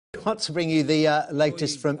want to bring you the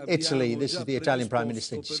latest from Italy. This is the Italian Prime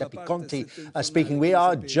Minister Giuseppe Conte speaking. We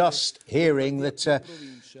are just hearing that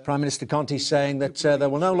Prime Minister Conte saying that there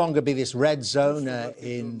will no longer be this red zone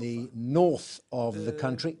in the north of the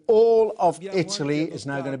country. All of Italy is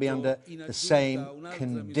now going to be under the same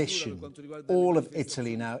condition. All of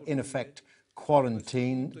Italy now, in effect,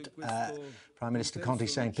 quarantined. Prime Minister Conte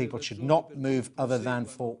saying people should not move other than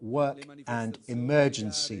for work and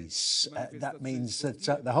emergencies. That means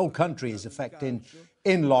that the whole country is in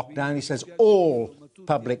lockdown. He says all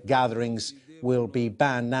public gatherings will be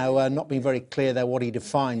banned. Now, not being very clear there what he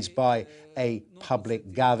defines by a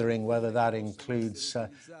public gathering, whether that includes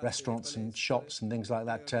restaurants and shops and things like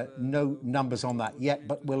that. No numbers on that yet,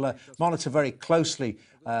 but we'll monitor very closely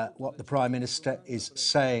what the Prime Minister is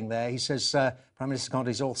saying there. He says Prime Minister Conte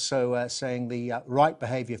is also saying the right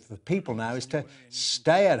behaviour for people now is to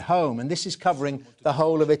stay at home, and this is covering the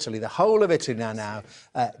whole of Italy. The whole of Italy now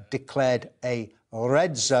declared a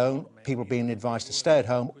red zone, people being advised to stay at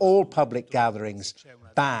home, all public gatherings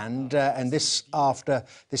banned, and this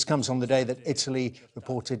comes on the day that Italy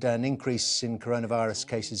reported an increase in coronavirus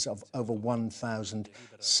cases of over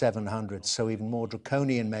 1,700. So even more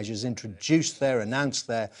draconian measures announced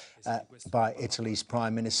there by Italy's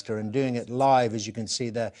Prime Minister, and doing it live, as you can see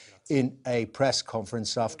there, in a press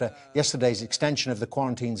conference after yesterday's extension of the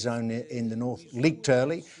quarantine zone in the north leaked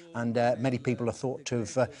early, and many people are thought to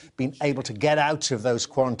have been able to get out of those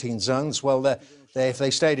quarantine zones. Well, if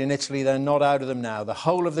they stayed in Italy, they're not out of them now. The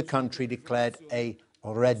whole of the country declared a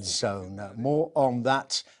red zone. More on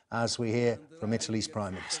that as we hear from Italy's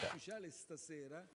Prime Minister.